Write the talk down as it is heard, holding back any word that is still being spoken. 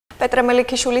პეტრე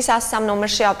მელიქიშვილის 103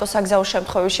 ნომერში ავტოსაგზაო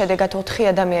შემთხვევის შედეგად 4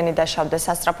 ადამიანი დაშავდა.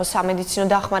 სასწრაფო სამედიცინო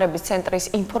დახმარების ცენტრის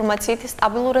ინფორმაციით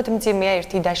სტაბილურად მძიმეა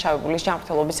ერთი დაშავებულის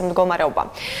ჯანმრთელობის მდგომარეობა.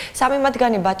 3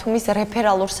 მათგანი ბათუმის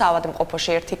რეფერალურ საავადმყოფოში,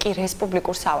 ერთი კი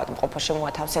რესპუბლიკურ საავადმყოფოში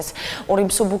მოათავსეს. 2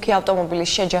 მსუბუქი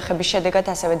ავტომობილის შეჯახების შედეგად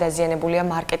ასევე დაზიანებულია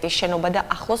მარკეტის შენობა და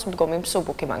ახლოს მდგომი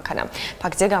მსუბუქი მანქანა.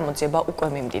 ფაქტზე გამოძიება უკვე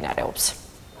მიმდინარეობს.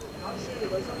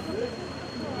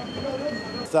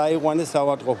 Საიყვანეს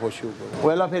საავადმყოფოში უკვე.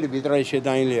 ყველაფერი ვიტრაჟი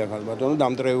შედაინლია ხალბატონო,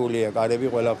 დამტრეულია კარები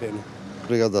ყველაფერი.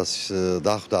 ბრიგადას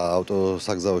დახვდა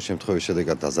ავტოსაგზაო შემთხვევის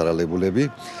შედეგად დაზარალებულები.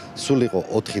 სულ იყო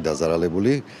 4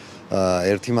 დაზარალებული.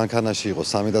 ერთი მანქანაში იყო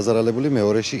 3 დაზარალებული,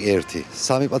 მეორეში 1.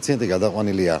 3 პაციენტი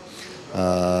გადაყვანილია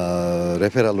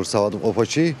რეფერალურ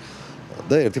საავადმყოფოში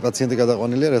და ერთი პაციენტი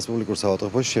გადაყვანილია რესპუბლიკურ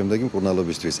საავადმყოფოში შემდეგი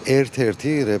მკურნალობისთვის.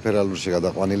 ერთ-ერთი რეფერალურში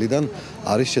გადაყვანილიდან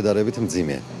არის შედარებით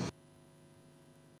მძიმე.